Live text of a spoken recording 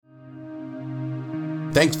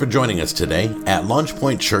Thanks for joining us today at Launch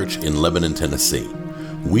Point Church in Lebanon, Tennessee.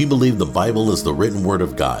 We believe the Bible is the written word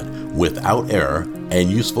of God, without error,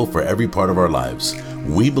 and useful for every part of our lives.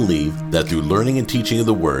 We believe that through learning and teaching of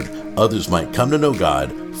the word, others might come to know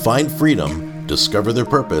God, find freedom, discover their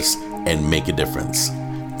purpose, and make a difference.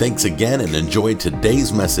 Thanks again and enjoy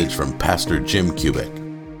today's message from Pastor Jim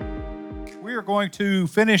Kubik. We are going to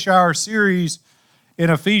finish our series in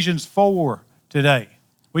Ephesians 4 today.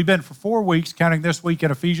 We've been for 4 weeks, counting this week in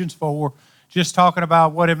Ephesians 4, just talking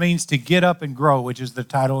about what it means to get up and grow, which is the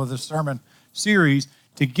title of the sermon series,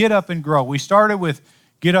 to get up and grow. We started with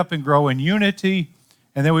get up and grow in unity,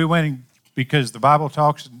 and then we went in, because the Bible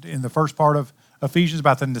talks in the first part of Ephesians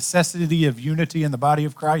about the necessity of unity in the body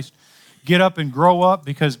of Christ. Get up and grow up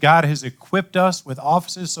because God has equipped us with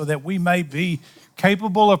offices so that we may be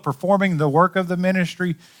capable of performing the work of the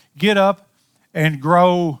ministry. Get up and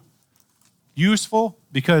grow useful,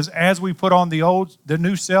 because as we put on the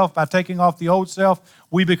new self, by taking off the old self,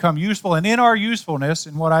 we become useful. And in our usefulness,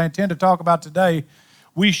 and what I intend to talk about today,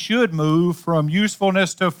 we should move from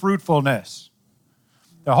usefulness to fruitfulness.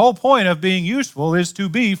 The whole point of being useful is to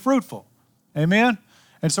be fruitful. Amen?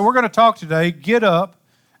 And so we're going to talk today, get up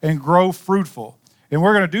and grow fruitful. And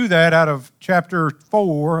we're going to do that out of chapter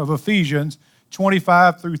 4 of Ephesians,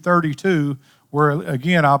 25 through 32, where,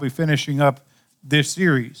 again, I'll be finishing up this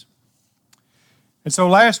series. And so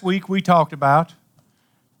last week we talked about,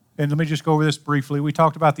 and let me just go over this briefly, we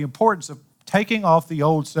talked about the importance of taking off the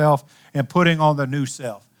old self and putting on the new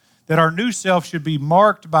self. That our new self should be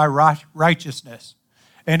marked by righteousness,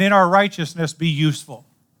 and in our righteousness be useful.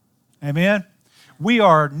 Amen? We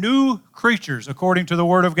are new creatures according to the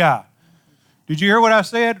Word of God. Did you hear what I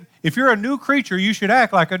said? If you're a new creature, you should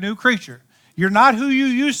act like a new creature. You're not who you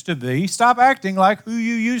used to be. Stop acting like who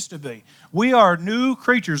you used to be. We are new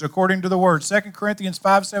creatures according to the Word. 2 Corinthians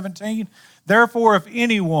 5:17, therefore if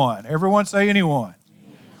anyone, everyone say anyone,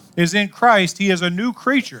 is in Christ, he is a new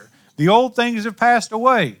creature. The old things have passed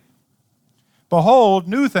away. Behold,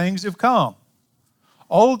 new things have come.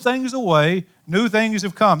 Old things away, new things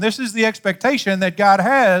have come. This is the expectation that God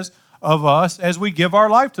has of us as we give our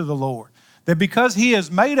life to the Lord. That because He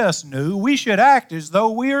has made us new, we should act as though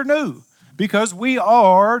we are new, because we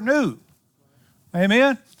are new.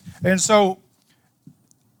 Amen? And so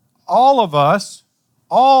all of us,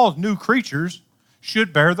 all new creatures,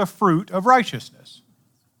 should bear the fruit of righteousness.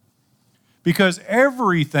 Because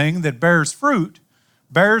everything that bears fruit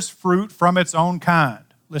from its own kind.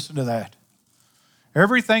 Listen to that.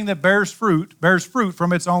 Everything that bears fruit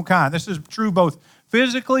from its own kind. This is true both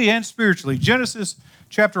physically and spiritually. Genesis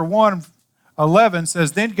chapter 1:11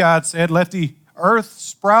 says, then God said, let the earth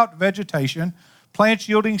sprout vegetation, plants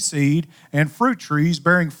yielding seed, and fruit trees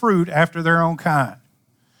bearing fruit after their own kind.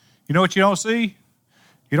 You know what you don't see?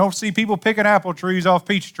 You don't see people picking apple trees off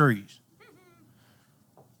peach trees.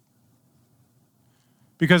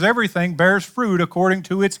 Because everything bears fruit according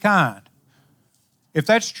to its kind. If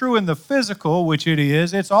that's true in the physical, which it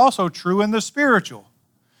is, it's also true in the spiritual.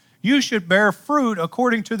 You should bear fruit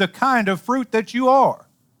according to the kind of fruit that you are,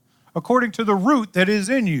 according to the root that is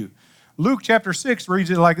in you. Luke chapter 6 reads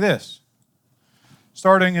it like this,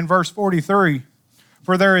 starting in verse 43.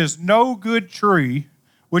 For there is no good tree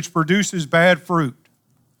which produces bad fruit,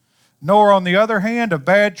 nor on the other hand a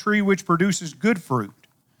bad tree which produces good fruit.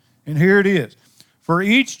 And here it is. For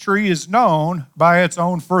each tree is known by its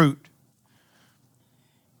own fruit.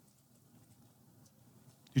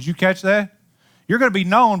 Did you catch that? You're going to be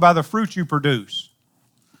known by the fruit you produce.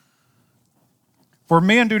 For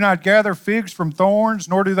men do not gather figs from thorns,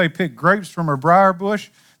 nor do they pick grapes from a briar bush.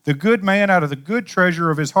 The good man out of the good treasure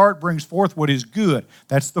of his heart brings forth what is good.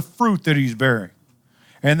 That's the fruit that he's bearing.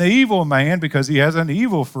 And the evil man, because he has an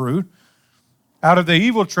evil fruit, out of the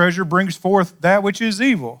evil treasure brings forth that which is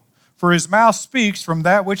evil. For his mouth speaks from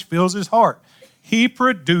that which fills his heart. He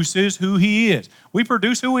produces who he is. We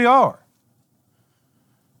produce who we are.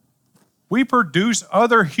 We produce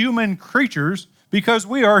other human creatures because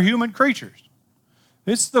we are human creatures.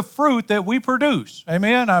 It's the fruit that we produce.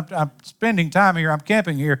 Amen? I'm spending time here, I'm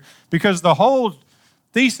camping here, because the whole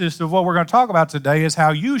thesis of what we're going to talk about today is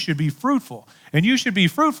how you should be fruitful. And you should be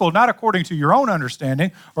fruitful not according to your own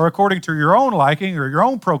understanding or according to your own liking or your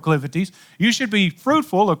own proclivities. You should be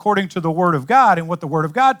fruitful according to the Word of God and what the Word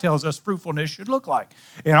of God tells us fruitfulness should look like.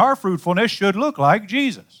 And our fruitfulness should look like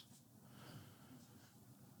Jesus.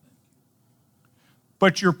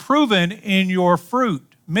 But you're proven in your fruit.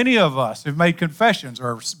 Many of us have made confessions,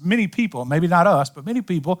 or many people, maybe not us, but many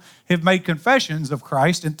people have made confessions of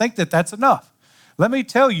Christ and think that that's enough. Let me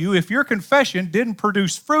tell you, if your confession didn't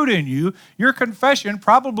produce fruit in you, your confession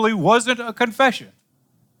probably wasn't a confession.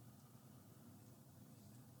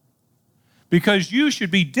 because you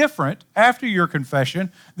should be different after your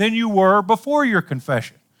confession than you were before your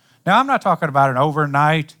confession. Now, I'm not talking about an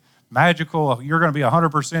overnight magical, you're going to be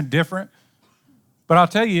 100% different. But I'll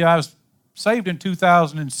tell you, I was saved in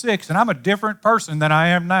 2006, and I'm a different person than I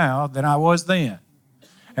am now than I was then.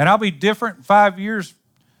 And I'll be different in 5 years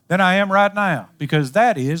than I am right now, because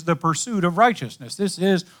that is the pursuit of righteousness. This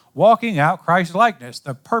is walking out Christ's likeness,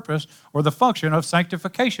 the purpose or the function of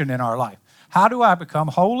sanctification in our life. How do I become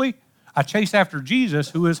holy? I chase after Jesus,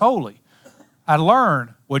 who is holy. I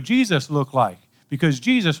learn what Jesus looked like, because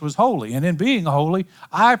Jesus was holy. And in being holy,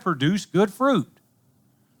 I produce good fruit.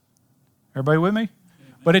 Everybody with me?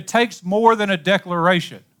 But it takes more than a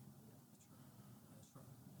declaration.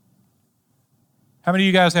 How many of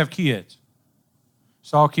you guys have kids?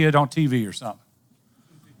 Saw a kid on TV or something?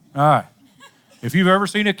 All right. If you've ever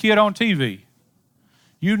seen a kid on TV,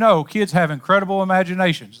 you know kids have incredible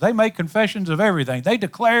imaginations. They make confessions of everything. They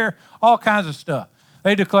declare all kinds of stuff.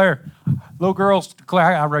 They declare, little girls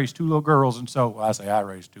declare, I raised 2 little girls, and so, I say I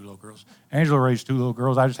raised 2 little girls. Angela raised 2 little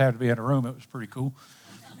girls. I just happened to be in a room. It was pretty cool.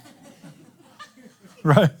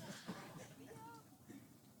 Right?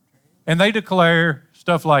 And they declare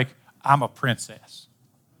stuff like, I'm a princess.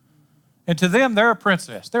 And to them, they're a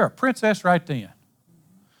princess. They're a princess right then.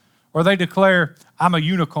 Or they declare, I'm a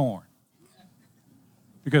unicorn.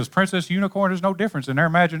 Because princess, unicorn is no difference in their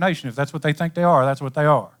imagination. If that's what they think they are, that's what they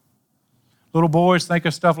are. Little boys think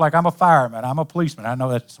of stuff like, I'm a fireman, I'm a policeman. I know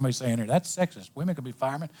that's somebody saying here, that's sexist. Women could be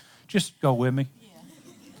firemen. Just go with me. Yeah.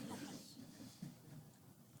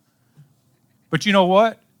 But you know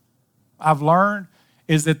what I've learned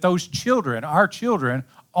is that those children, our children,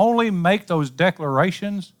 only make those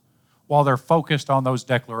declarations while they're focused on those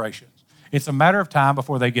declarations. It's a matter of time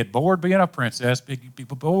before they get bored being a princess, get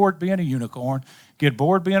bored being a unicorn, get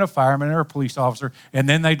bored being a fireman or a police officer, and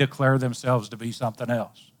then they declare themselves to be something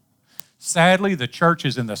else. Sadly, the church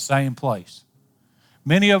is in the same place.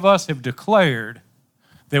 Many of us have declared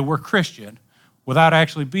that we're Christian without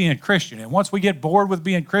actually being Christian. And once we get bored with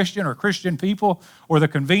being Christian or Christian people or the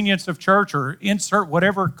convenience of church or insert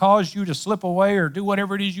whatever caused you to slip away or do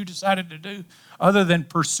whatever it is you decided to do other than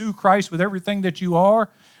pursue Christ with everything that you are,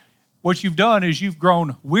 what you've done is you've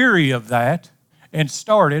grown weary of that and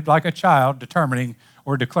started like a child determining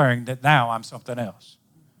or declaring that now I'm something else.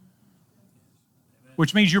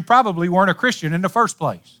 Which means you probably weren't a Christian in the first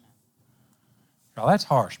place. Oh, that's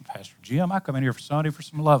harsh, Pastor Jim. I come in here for Sunday for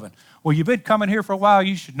some loving. Well, you've been coming here for a while.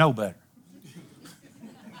 You should know better.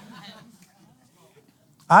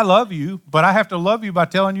 I love you, but I have to love you by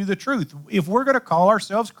telling you the truth. If we're going to call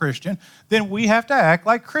ourselves Christian, then we have to act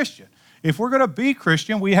like Christian. If we're going to be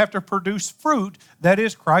Christian, we have to produce fruit that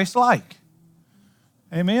is Christ-like.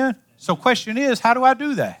 Amen? So question is, how do I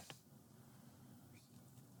do that?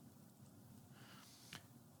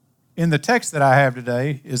 In the text that I have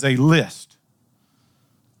today is a list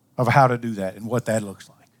of how to do that and what that looks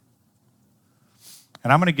like.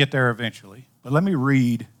 And I'm going to get there eventually, but let me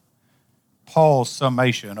read Paul's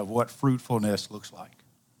summation of what fruitfulness looks like.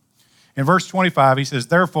 In verse 25, he says,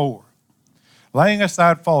 therefore, laying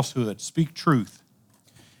aside falsehood, speak truth,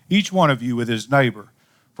 each one of you with his neighbor,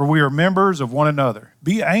 for we are members of one another.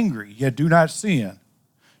 Be angry, yet do not sin.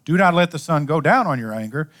 Do not let the sun go down on your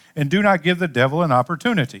anger, and do not give the devil an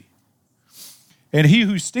opportunity. And he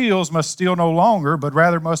who steals must steal no longer, but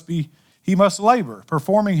rather he must labor,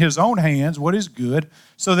 performing his own hands what is good,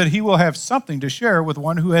 so that he will have something to share with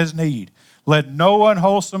one who has need. Let no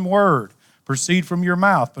unwholesome word proceed from your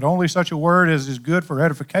mouth, but only such a word as is good for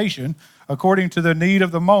edification, according to the need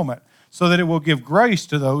of the moment, so that it will give grace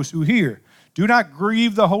to those who hear. Do not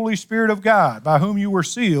grieve the Holy Spirit of God, by whom you were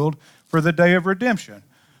sealed for the day of redemption.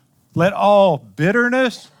 Let all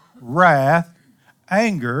bitterness, wrath,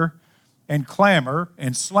 anger, and clamor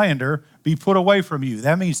and slander be put away from you.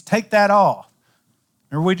 That means take that off.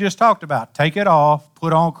 Remember we just talked about take it off,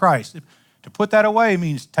 put on Christ. To put that away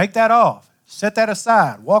means take that off, set that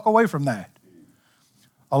aside, walk away from that.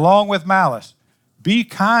 Along with malice, be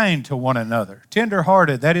kind to one another,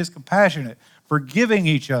 tenderhearted, that is compassionate, forgiving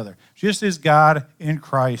each other, just as God in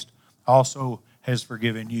Christ also has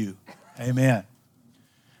forgiven you. Amen.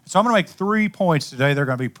 So I'm going to make 3 points today. They're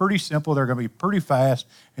going to be pretty simple. They're going to be pretty fast.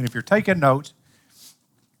 And if you're taking notes,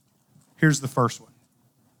 here's the first one.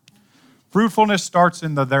 Fruitfulness starts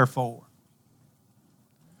in the therefore.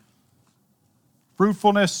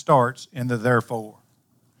 Fruitfulness starts in the therefore.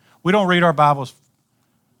 We don't read our Bibles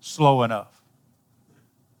slow enough.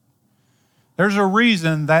 There's a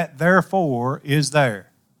reason that therefore is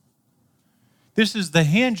there. This is the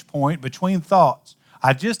hinge point between thoughts.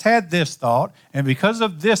 I just had this thought, and because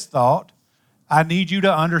of this thought, I need you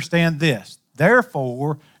to understand this.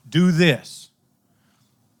 Therefore, do this.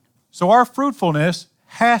 So our fruitfulness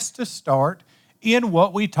has to start in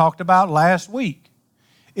what we talked about last week,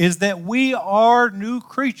 is that we are new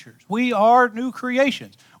creatures. We are new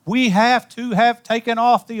creations. We have to have taken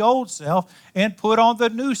off the old self and put on the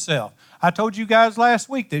new self. I told you guys last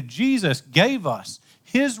week that Jesus gave us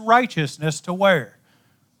his righteousness to wear.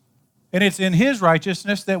 And it's in his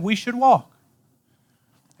righteousness that we should walk.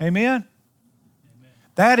 Amen?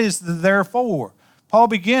 That is the therefore. Paul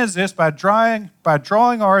begins this by drawing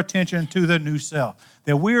our attention to the new self,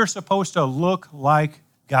 that we are supposed to look like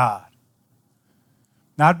God.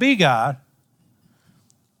 Not be God,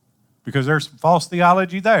 because there's some false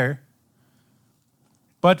theology there,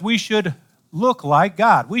 but we should look like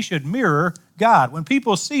God. We should mirror God. When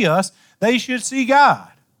people see us, they should see God.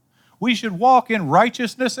 We should walk in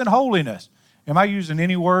righteousness and holiness. Am I using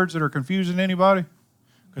any words that are confusing anybody?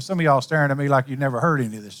 Because some of y'all staring at me like you've never heard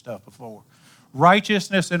any of this stuff before.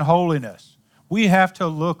 Righteousness and holiness. We have to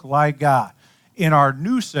look like God. In our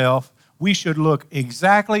new self, we should look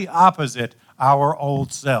exactly opposite our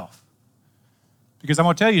old self. Because I'm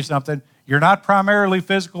going to tell you something, you're not primarily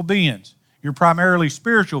physical beings. You're primarily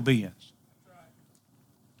spiritual beings.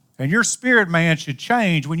 And your spirit man should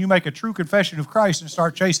change when you make a true confession of Christ and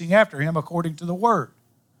start chasing after him according to the Word.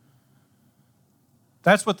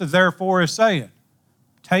 That's what the therefore is saying.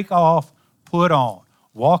 Take off, put on.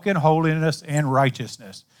 Walk in holiness and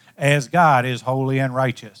righteousness as God is holy and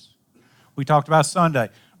righteous. We talked about Sunday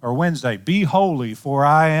or Wednesday. Be holy, for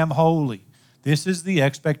I am holy. This is the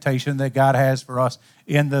expectation that God has for us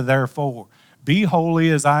in the therefore. Be holy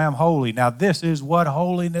as I am holy. Now, this is what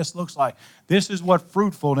holiness looks like. This is what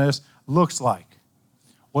fruitfulness looks like.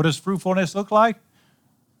 What does fruitfulness look like?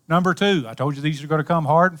 Number 2, I told you these are going to come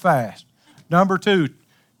hard and fast. Number 2,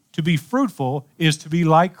 to be fruitful is to be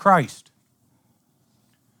like Christ.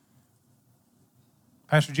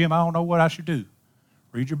 Pastor Jim, I don't know what I should do.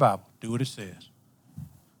 Read your Bible. Do what it says.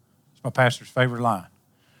 It's my pastor's favorite line.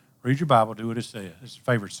 Read your Bible, do what it says. It's his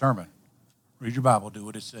favorite sermon. Read your Bible, do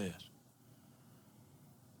what it says.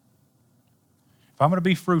 If I'm going to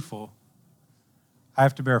be fruitful, I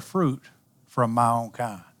have to bear fruit from my own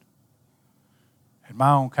kind. And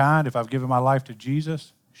my own kind, if I've given my life to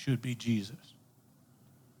Jesus, should be Jesus.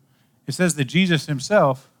 It says that Jesus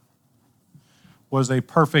himself was a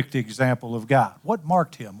perfect example of God. What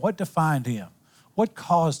marked him? What defined him? What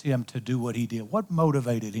caused him to do what he did? What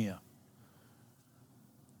motivated him?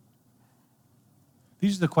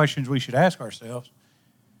 These are the questions we should ask ourselves.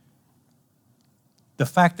 The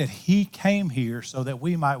fact that he came here so that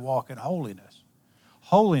we might walk in holiness.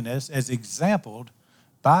 Holiness as exampled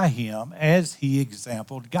by him as he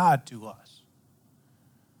exampled God to us.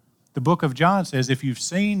 The book of John says, if you've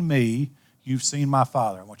seen me, you've seen my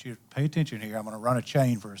Father. I want you to pay attention here. I'm going to run a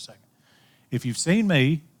chain for a second. If you've seen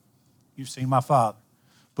me, you've seen my Father.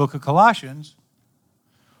 Book of Colossians,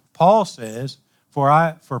 Paul says,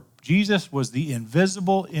 for Jesus was the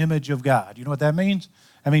invisible image of God. You know what that means?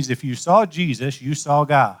 That means if you saw Jesus, you saw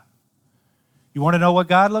God. You want to know what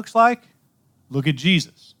God looks like? Look at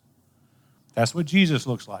Jesus. That's what Jesus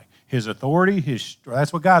looks like. His authority,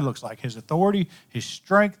 that's what God looks like. His authority, his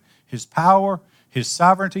strength, his power, his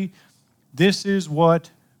sovereignty. This is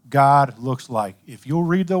what God looks like. If you'll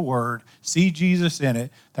read the Word, see Jesus in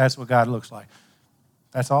it, that's what God looks like.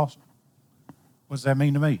 That's awesome. What does that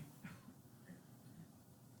mean to me?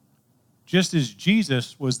 Just as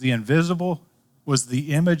Jesus was the image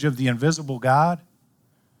of the invisible God,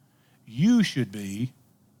 you should be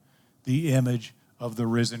the image of the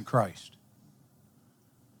risen Christ.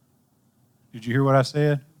 Did you hear what I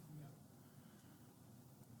said?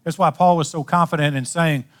 That's why Paul was so confident in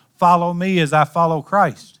saying, follow me as I follow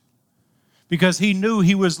Christ. Because he knew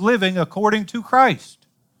he was living according to Christ.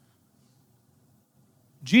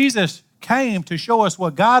 Jesus came to show us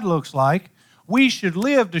what God looks like. We should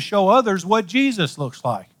live to show others what Jesus looks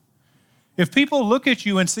like. If people look at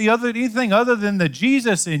you and see anything other than the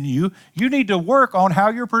Jesus in you, you need to work on how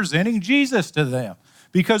you're presenting Jesus to them.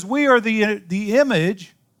 Because we are the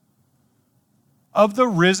image of the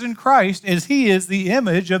risen Christ as he is the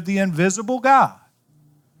image of the invisible God.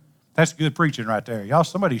 That's good preaching right there. Y'all,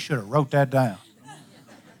 somebody should have wrote that down.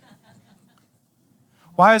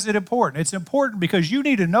 Why is it important? It's important because you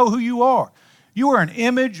need to know who you are. You are an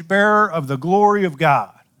image bearer of the glory of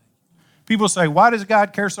God. People say, why does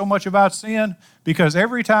God care so much about sin? Because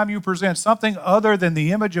every time you present something other than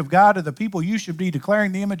the image of God to the people you should be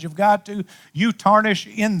declaring the image of God to, you tarnish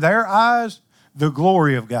in their eyes the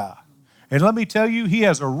glory of God. And let me tell you, he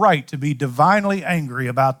has a right to be divinely angry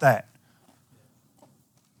about that.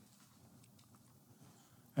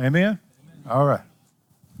 Amen? All right.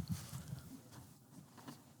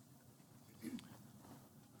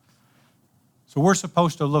 So we're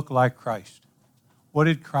supposed to look like Christ. What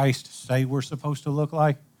did Christ say we're supposed to look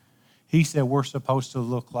like? He said we're supposed to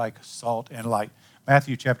look like salt and light.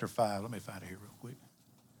 Matthew chapter 5. Let me find it here real quick.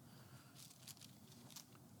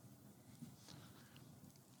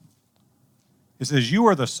 It says, you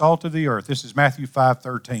are the salt of the earth. This is Matthew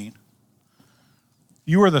 5:13.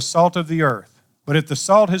 You are the salt of the earth. But if the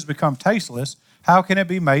salt has become tasteless, how can it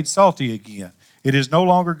be made salty again? It is no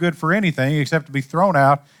longer good for anything except to be thrown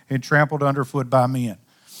out and trampled underfoot by men.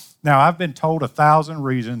 Now, I've been told 1,000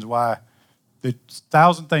 reasons why,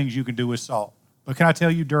 1,000 things you can do with salt. But can I tell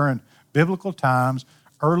you, during biblical times,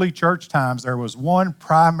 early church times, there was one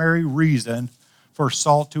primary reason for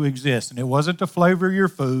salt to exist. And it wasn't to flavor your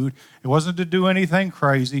food. It wasn't to do anything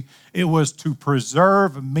crazy. It was to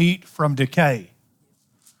preserve meat from decay.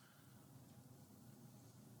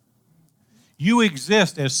 You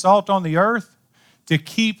exist as salt on the earth to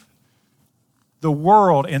keep the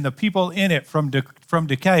world and the people in it from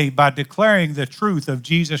decay by declaring the truth of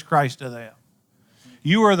Jesus Christ to them.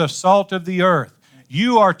 You are the salt of the earth.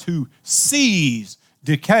 You are to seize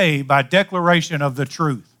decay by declaration of the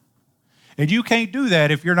truth. And you can't do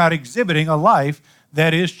that if you're not exhibiting a life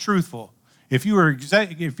that is truthful. If you are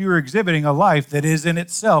exhibiting a life that is in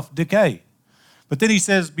itself decay. But then he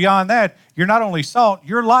says beyond that, you're not only salt,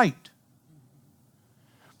 you're light.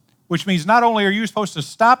 Which means not only are you supposed to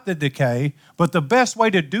stop the decay, but the best way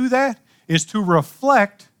to do that is to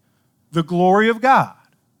reflect the glory of God.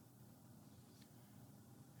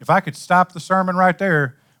 If I could stop the sermon right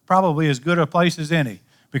there, probably as good a place as any,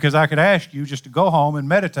 because I could ask you just to go home and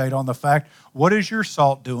meditate on the fact, what is your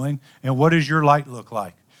salt doing and what does your light look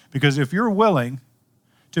like? Because if you're willing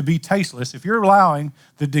to be tasteless, if you're allowing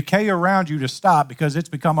the decay around you to stop because it's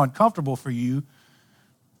become uncomfortable for you,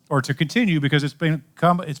 or to continue because it's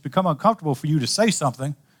become uncomfortable for you to say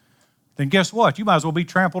something, then guess what? You might as well be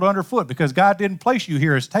trampled underfoot because God didn't place you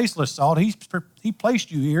here as tasteless salt. He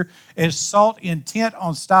placed you here as salt intent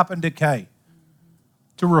on stopping decay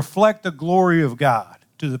to reflect the glory of God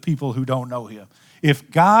to the people who don't know him.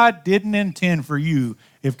 If God didn't intend for you,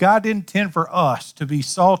 if God didn't intend for us to be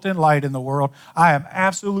salt and light in the world, I am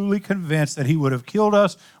absolutely convinced that he would have killed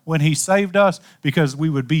us when he saved us because we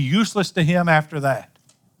would be useless to him after that.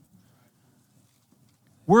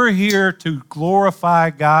 We're here to glorify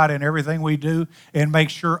God in everything we do and make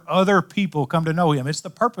sure other people come to know him. It's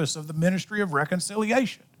the purpose of the ministry of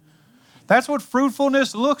reconciliation. That's what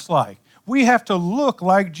fruitfulness looks like. We have to look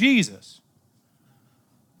like Jesus.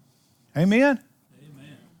 Amen?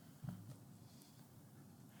 Amen.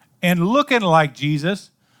 And looking like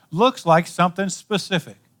Jesus looks like something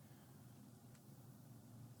specific,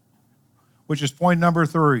 which is point number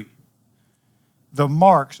 3, the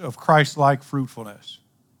marks of Christ-like fruitfulness.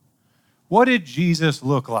 What did Jesus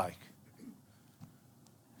look like?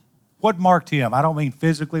 What marked him? I don't mean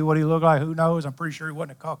physically what he looked like. Who knows? I'm pretty sure he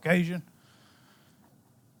wasn't a Caucasian.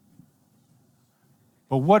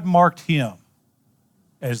 But what marked him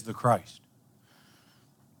as the Christ?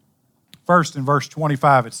 First, in verse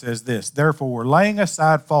 25, it says this, therefore, laying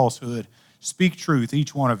aside falsehood, speak truth,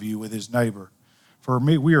 each one of you, with his neighbor. For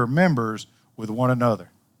we are members with one another.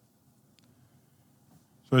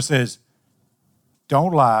 So it says,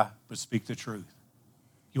 don't lie, but speak the truth.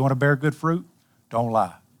 You want to bear good fruit? Don't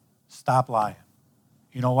lie. Stop lying.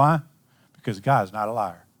 You know why? Because God's not a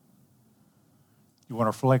liar. You want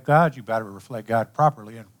to reflect God? You better reflect God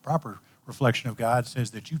properly. And proper reflection of God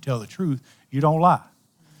says that you tell the truth. You don't lie.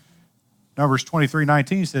 Numbers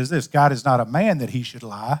 23:19 says this, God is not a man that he should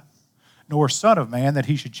lie, nor son of man that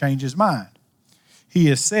he should change his mind. He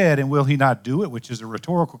has said, and will he not do it? Which is a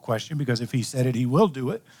rhetorical question, because if he said it, he will do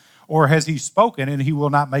it. Or has he spoken and he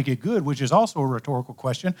will not make it good, which is also a rhetorical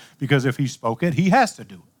question, because if he spoke it, he has to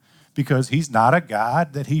do it. Because he's not a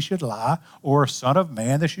God that he should lie or a son of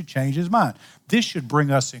man that should change his mind. This should bring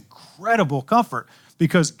us incredible comfort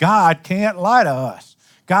because God can't lie to us.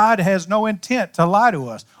 God has no intent to lie to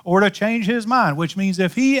us or to change his mind, which means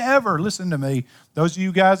if he ever, listen to me, those of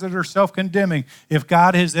you guys that are self-condemning, if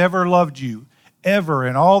God has ever loved you, ever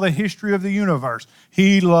in all the history of the universe,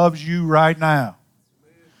 he loves you right now.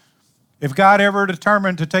 If God ever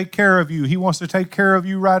determined to take care of you, he wants to take care of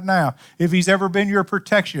you right now. If he's ever been your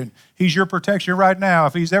protection, he's your protection right now.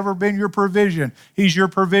 If he's ever been your provision, he's your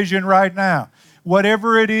provision right now.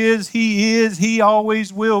 Whatever it is, he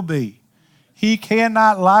always will be. He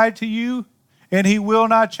cannot lie to you, and he will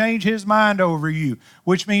not change his mind over you,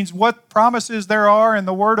 which means what promises there are in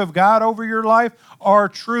the Word of God over your life are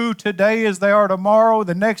true today as they are tomorrow,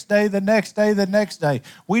 the next day, the next day, the next day.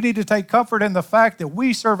 We need to take comfort in the fact that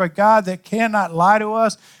we serve a God that cannot lie to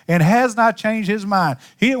us and has not changed his mind.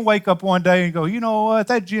 He didn't wake up one day and go, you know what,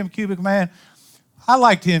 that Jim Cubic man, I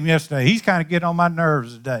liked him yesterday. He's kind of getting on my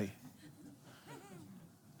nerves today.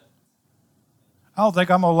 I don't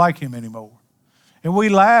think I'm going to like him anymore. And we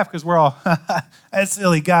laugh because we're all, that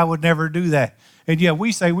silly guy would never do that. And yet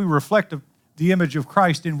we say we reflect the image of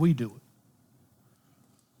Christ and we do it.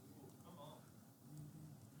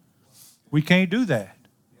 We can't do that.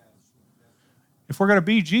 If we're going to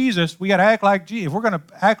be Jesus, we got to act like Jesus. If we're going to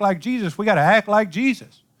act like Jesus, we got to act like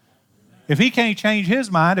Jesus. If he can't change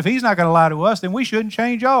his mind, if he's not going to lie to us, then we shouldn't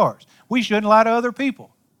change ours. We shouldn't lie to other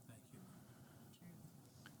people.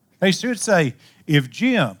 They should say, if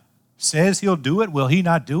Jim says he'll do it, will he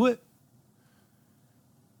not do it?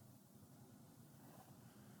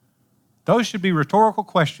 Those should be rhetorical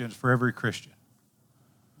questions for every Christian.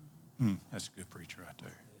 That's a good preacher right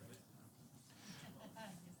there.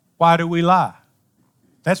 Why do we lie?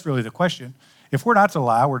 That's really the question. If we're not to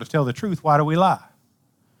lie, we're to tell the truth, why do we lie?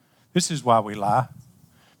 This is why we lie.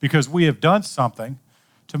 Because we have done something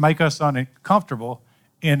to make us uncomfortable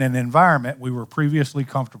in an environment we were previously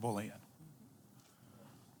comfortable in.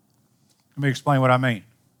 Let me explain what I mean.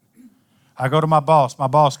 I go to my boss. My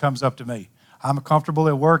boss comes up to me. I'm comfortable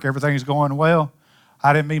at work. Everything's going well.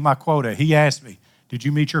 I didn't meet my quota. He asked me, did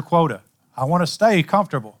you meet your quota? I want to stay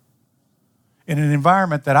comfortable in an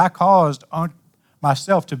environment that I caused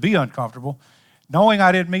myself to be uncomfortable. Knowing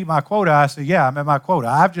I didn't meet my quota, I said, yeah, I met my quota.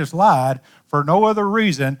 I've just lied for no other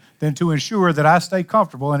reason than to ensure that I stay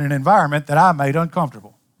comfortable in an environment that I made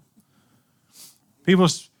uncomfortable.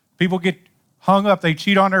 People get hung up. They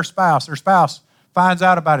cheat on their spouse. Their spouse finds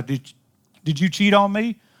out about it. Did you cheat on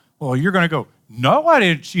me? Well, you're going to go, no, I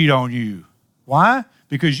didn't cheat on you. Why?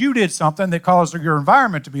 Because you did something that caused your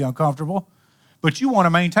environment to be uncomfortable, but you want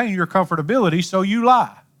to maintain your comfortability, so you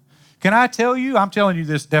lie. Can I tell you, I'm telling you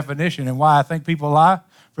this definition and why I think people lie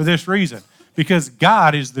for this reason. Because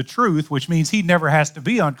God is the truth, which means he never has to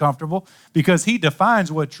be uncomfortable because he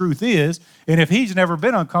defines what truth is. And if he's never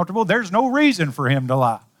been uncomfortable, there's no reason for him to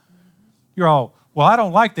lie. You're all, well, I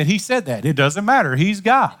don't like that he said that. It doesn't matter. He's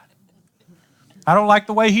God. I don't like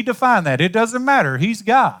the way he defined that. It doesn't matter. He's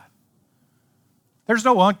God. There's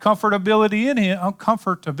no uncomfortability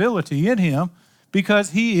in him because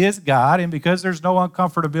he is God, and because there's no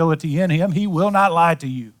uncomfortability in him, he will not lie to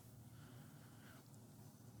you.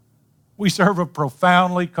 We serve a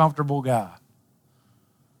profoundly comfortable God.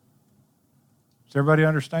 Does everybody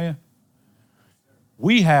understand?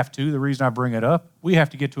 We have to, the reason I bring it up, we have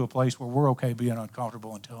to get to a place where we're okay being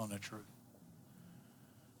uncomfortable and telling the truth.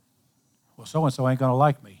 Well, so-and-so ain't going to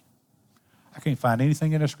like me. I can't find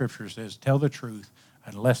anything in the scripture that says tell the truth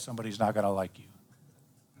unless somebody's not going to like you.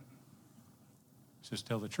 It says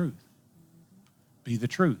tell the truth. Be the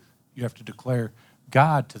truth. You have to declare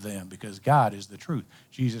God to them because God is the truth.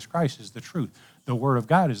 Jesus Christ is the truth. The Word of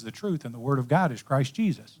God is the truth, and the Word of God is Christ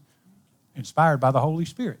Jesus, inspired by the Holy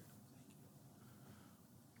Spirit.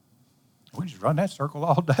 We just run that circle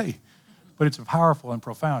all day, but it's a powerful and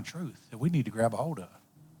profound truth that we need to grab a hold of.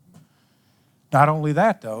 Not only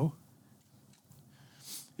that, though,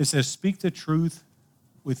 it says, speak the truth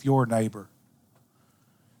with your neighbor.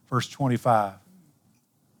 Verse 25.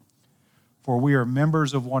 For we are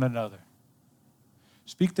members of one another.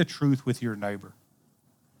 Speak the truth with your neighbor.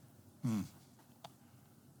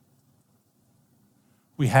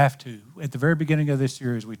 We have to. At the very beginning of this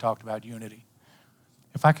series, we talked about unity.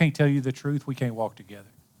 If I can't tell you the truth, we can't walk together.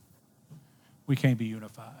 We can't be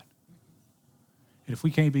unified. And if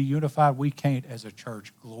we can't be unified, we can't, as a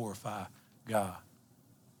church, glorify God.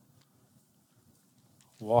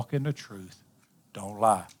 Walk in the truth. Don't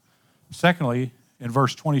lie. Secondly, in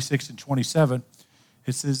verse 26 and 27,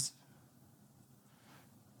 it says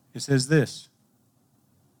this.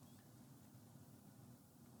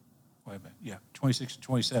 Wait a minute. Yeah, 26 and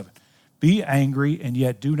 27. Be angry and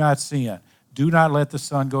yet do not sin. Do not let the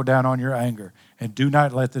sun go down on your anger, and do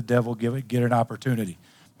not let the devil get an opportunity.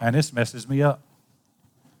 Man, this messes me up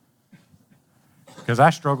because I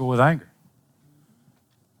struggle with anger.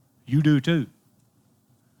 You do too.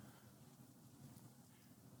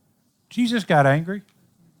 Jesus got angry.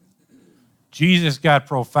 Jesus got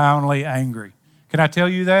profoundly angry. Can I tell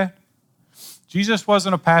you that? Jesus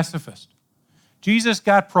wasn't a pacifist. Jesus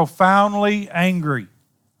got profoundly angry.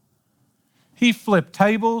 He flipped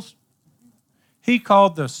tables. He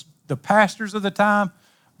called the pastors of the time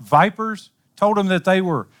vipers, told them that they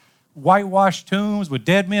were whitewashed tombs with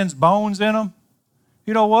dead men's bones in them.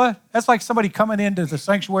 You know what? That's like somebody coming into the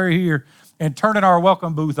sanctuary here and turning our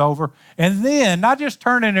welcome booth over, and then not just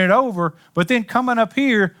turning it over, but then coming up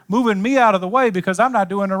here, moving me out of the way because I'm not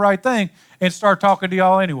doing the right thing, and start talking to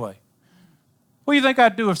y'all anyway. What do you think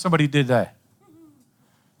I'd do if somebody did that?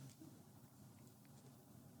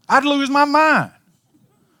 I'd lose my mind.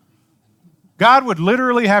 God would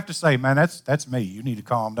literally have to say, man, that's me. You need to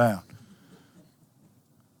calm down.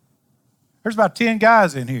 There's about 10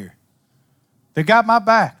 guys in here that got my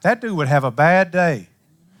back. That dude would have a bad day.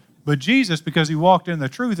 But Jesus, because he walked in the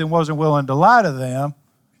truth and wasn't willing to lie to them,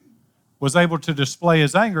 was able to display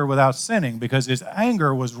his anger without sinning because his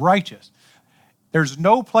anger was righteous. There's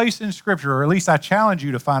no place in Scripture, or at least I challenge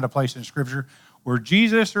you to find a place in Scripture, where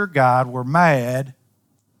Jesus or God were mad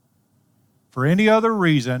for any other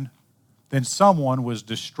reason than someone was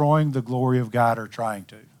destroying the glory of God or trying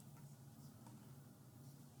to.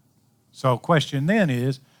 So the question then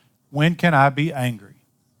is, when can I be angry?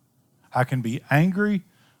 I can be angry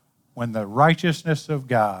when the righteousness of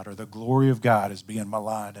God or the glory of God is being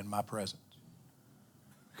maligned in my presence,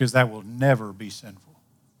 because that will never be sinful.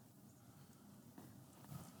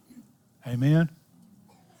 Amen?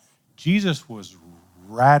 Jesus was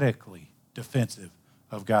radically defensive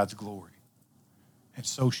of God's glory, and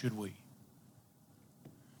so should we.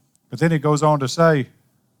 But then it goes on to say,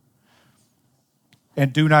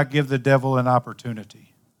 and do not give the devil an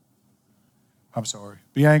opportunity.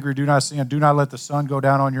 Be angry, do not sin. Do not let the sun go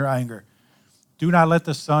down on your anger. Do not let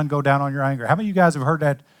the sun go down on your anger. How many of you guys have heard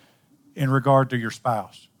that in regard to your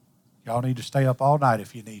spouse? Y'all need to stay up all night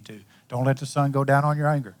if you need to. Don't let the sun go down on your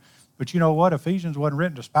anger. But you know what? Ephesians wasn't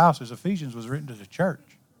written to spouses. Ephesians was written to the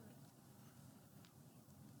church.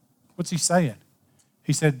 What's he saying?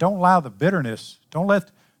 He said, don't allow the bitterness, don't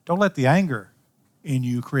let the anger in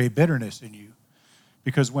you create bitterness in you.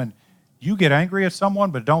 Because when you get angry at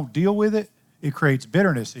someone but don't deal with it, it creates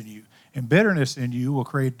bitterness in you. And bitterness in you will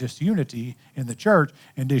create disunity in the church,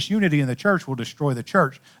 and disunity in the church will destroy the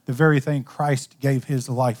church, the very thing Christ gave his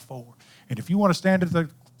life for. And if you want to stand at the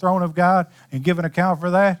throne of God and give an account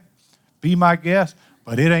for that, be my guest,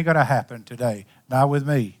 but it ain't going to happen today, not with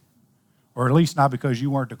me, or at least not because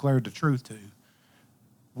you weren't declared the truth to.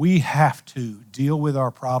 We have to deal with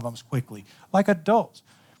our problems quickly, like adults.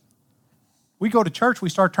 We go to church, we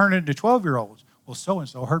start turning into 12-year-olds. Well,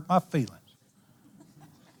 so-and-so hurt my feelings.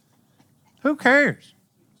 Who cares?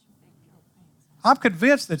 I'm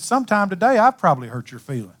convinced that sometime today I've probably hurt your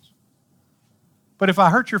feelings. But if I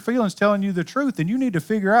hurt your feelings telling you the truth, then you need to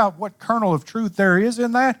figure out what kernel of truth there is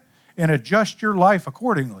in that and adjust your life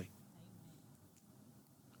accordingly.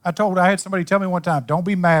 I had somebody tell me one time, don't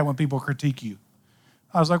be mad when people critique you.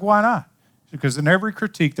 I was like, why not? Because in every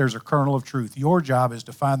critique, there's a kernel of truth. Your job is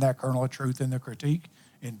to find that kernel of truth in the critique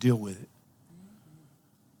and deal with it.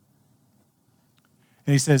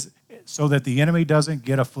 And he says, so that the enemy doesn't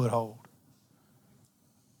get a foothold.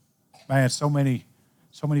 Man, so many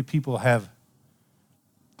people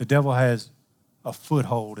the devil has a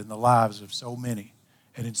foothold in the lives of so many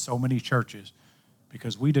and in so many churches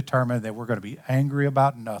because we determine that we're going to be angry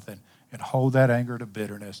about nothing and hold that anger to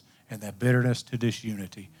bitterness and that bitterness to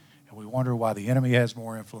disunity. And we wonder why the enemy has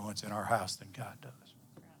more influence in our house than God does.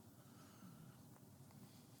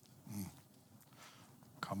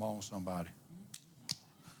 Come on, somebody.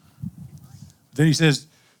 Then he says,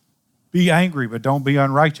 be angry, but don't be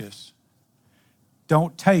unrighteous.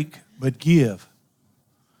 Don't take, but give.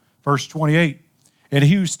 Verse 28, and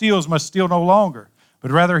he who steals must steal no longer, but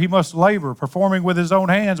rather he must labor, performing with his own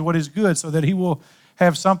hands what is good, so that he will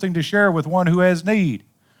have something to share with one who has need.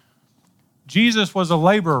 Jesus was a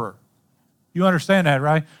laborer. You understand that,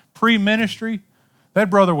 right? Pre-ministry, that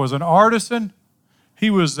brother was an artisan. He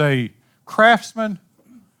was a craftsman,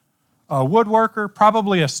 a woodworker,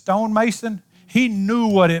 probably a stonemason. He knew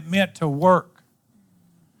what it meant to work.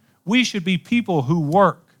 We should be people who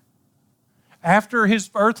work. After his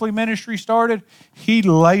earthly ministry started, he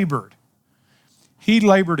labored. He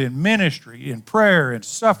labored in ministry, in prayer, in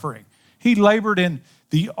suffering. He labored in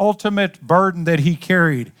the ultimate burden that he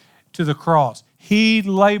carried to the cross. He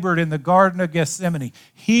labored in the Garden of Gethsemane.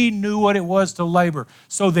 He knew what it was to labor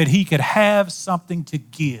so that he could have something to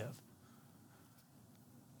give.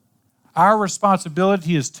 Our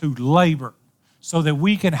responsibility is to labor so that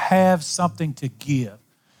we can have something to give.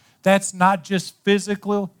 That's not just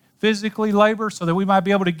physically labor so that we might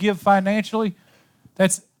be able to give financially.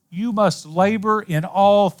 That's you must labor in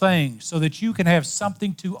all things so that you can have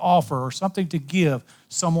something to offer or something to give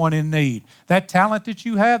someone in need. That talent that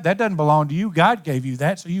you have, that doesn't belong to you. God gave you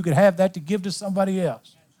that so you could have that to give to somebody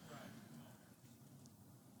else.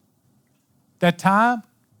 That time,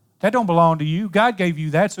 that don't belong to you. God gave you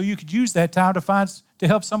that so you could use that time to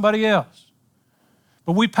help somebody else.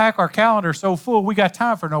 But we pack our calendar so full, we got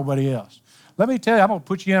time for nobody else. Let me tell you, I'm going to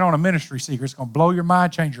put you in on a ministry secret. It's going to blow your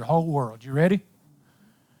mind, change your whole world. You ready?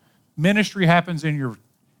 Ministry happens in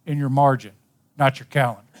your margin, not your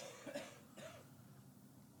calendar.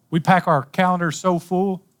 We pack our calendar so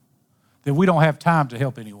full that we don't have time to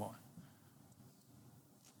help anyone.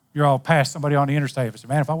 You're all past somebody on the interstate. I said,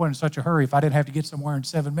 man, if I wasn't in such a hurry, if I didn't have to get somewhere in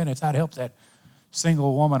 7 minutes, I'd help that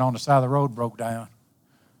single woman on the side of the road broke down.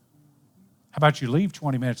 How about you leave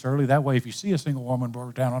 20 minutes early? That way, if you see a single woman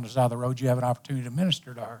broke down on the side of the road, you have an opportunity to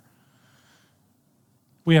minister to her.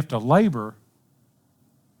 We have to labor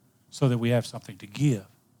so that we have something to give.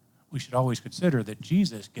 We should always consider that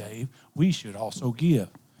Jesus gave, we should also give.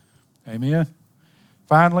 Amen?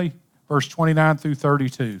 Finally, verse 29 through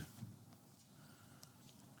 32.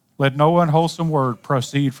 Let no unwholesome word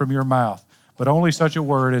proceed from your mouth, but only such a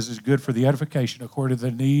word as is good for the edification according to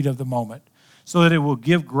the need of the moment, so that it will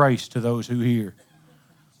give grace to those who hear.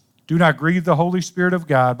 Do not grieve the Holy Spirit of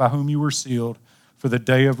God, by whom you were sealed for the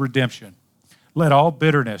day of redemption. Let all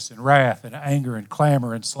bitterness and wrath and anger and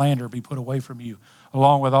clamor and slander be put away from you,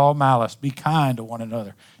 along with all malice. Be kind to one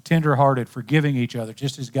another, tender-hearted, forgiving each other,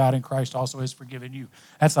 just as God in Christ also has forgiven you.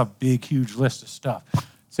 That's a big, huge list of stuff.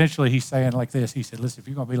 Essentially, he's saying like this. He said, listen, if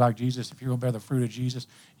you're going to be like Jesus, if you're going to bear the fruit of Jesus,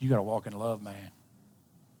 you got to walk in love, man.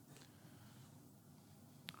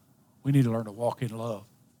 We need to learn to walk in love.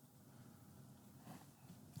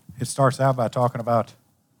 It starts out by talking about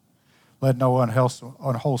let no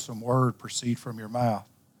unwholesome word proceed from your mouth,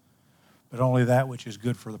 but only that which is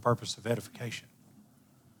good for the purpose of edification.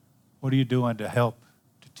 What are you doing to help,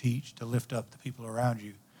 to teach, to lift up the people around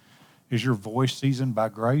you? Is your voice seasoned by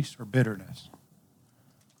grace or bitterness?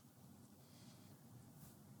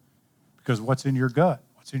 Because what's in your gut,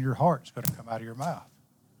 what's in your heart is going to come out of your mouth.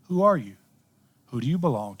 Who are you? Who do you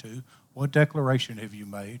belong to? What declaration have you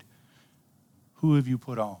made? Who have you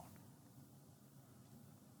put on?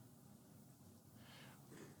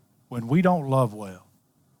 When we don't love well,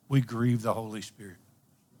 we grieve the Holy Spirit.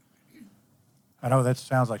 I know that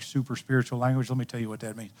sounds like super spiritual language. Let me tell you what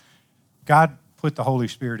that means. God put the Holy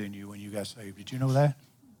Spirit in you when you got saved. Did you know that?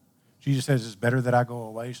 Jesus says it's better that I go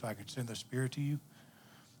away so I can send the Spirit to you.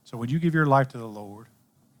 So when you give your life to the Lord,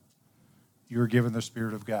 you're given the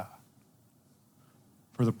Spirit of God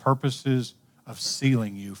for the purposes of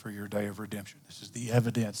sealing you for your day of redemption. This is the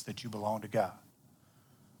evidence that you belong to God.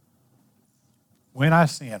 When I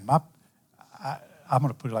sin, I'm going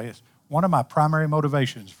to put it like this. One of my primary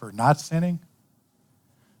motivations for not sinning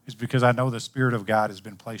is because I know the Spirit of God has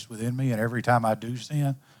been placed within me, and every time I do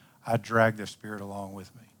sin, I drag the Spirit along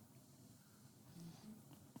with me.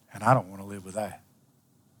 And I don't want to live with that.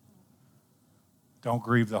 Don't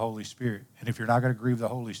grieve the Holy Spirit. And if you're not going to grieve the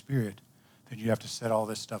Holy Spirit, then you have to set all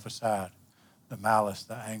this stuff aside. The malice,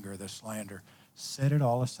 the anger, the slander. Set it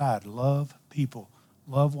all aside. Love people.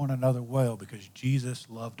 Love one another well because Jesus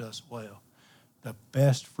loved us well. The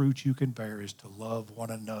best fruit you can bear is to love one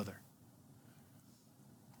another.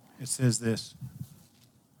 It says this,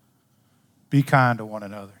 be kind to one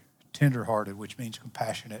another, tenderhearted, which means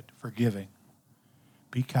compassionate, forgiving.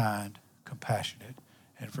 Be kind, compassionate,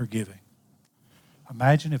 and forgiving.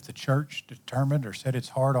 Imagine if the church determined or set its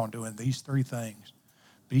heart on doing these three things.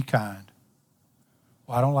 Be kind.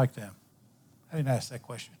 Well, I don't like them. I didn't ask that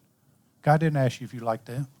question. God didn't ask you if you liked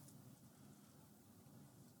them.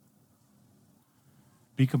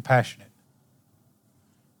 Be compassionate.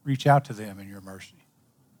 Reach out to them in your mercy.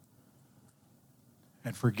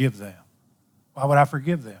 And forgive them. Why would I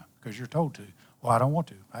forgive them? Because you're told to. Well, I don't want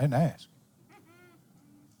to. I didn't ask.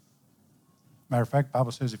 Matter of fact, the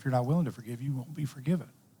Bible says if you're not willing to forgive, you won't be forgiven.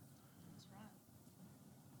 That's right.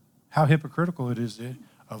 How hypocritical it is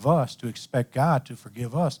of us to expect God to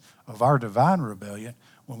forgive us of our divine rebellion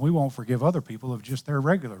when we won't forgive other people of just their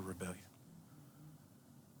regular rebellion.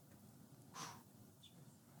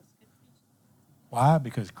 Why?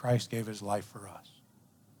 Because Christ gave his life for us.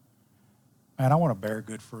 Man, I want to bear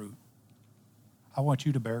good fruit. I want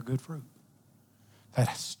you to bear good fruit.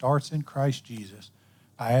 That starts in Christ Jesus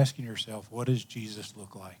by asking yourself, what does Jesus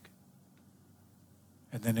look like?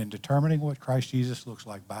 And then in determining what Christ Jesus looks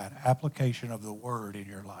like by an application of the Word in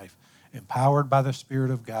your life, empowered by the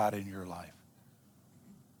Spirit of God in your life,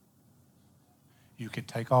 you can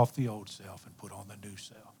take off the old self and put on the new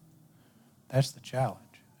self. That's the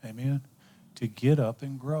challenge. Amen? To get up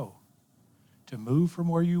and grow. To move from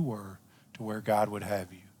where you were to where God would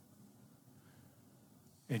have you.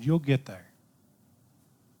 And you'll get there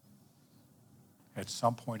at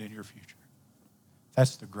some point in your future.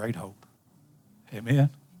 That's the great hope. Amen?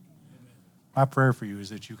 My prayer for you is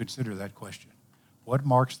that you consider that question. What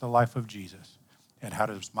marks the life of Jesus? And how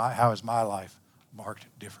is my life marked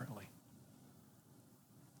differently?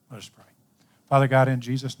 Let us pray. Father God, in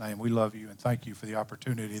Jesus' name, we love you and thank you for the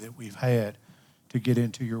opportunity that we've had to get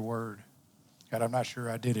into your word. God, I'm not sure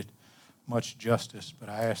I did it much justice, but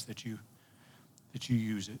I ask that you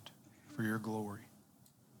use it for your glory.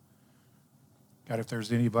 God, if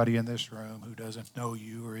there's anybody in this room who doesn't know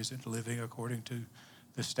you or isn't living according to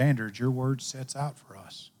the standards your word sets out for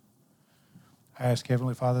us, I ask,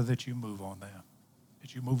 Heavenly Father, that you move on them,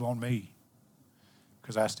 that you move on me,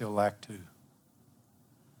 because I still lack too.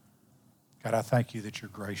 God, I thank you that you're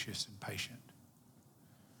gracious and patient,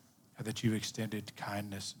 and that you've extended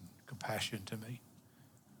kindness and compassion to me,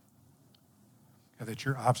 and that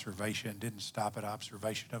your observation didn't stop at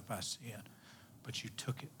observation of my sin, but you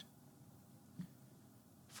took it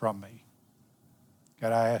from me.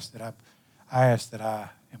 God, I ask that I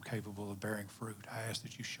am capable of bearing fruit. I ask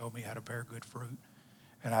that you show me how to bear good fruit,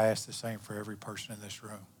 and I ask the same for every person in this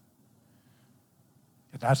room.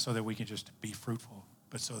 And not so that we can just be fruitful,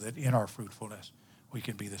 but so that in our fruitfulness, we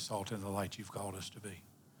can be the salt and the light you've called us to be,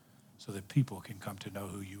 so that people can come to know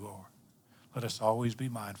who you are. Let us always be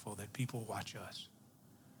mindful that people watch us.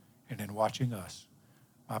 And in watching us,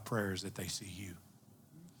 my prayer is that they see you.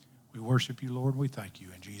 We worship you, Lord, and we thank you.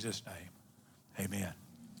 In Jesus' name, amen.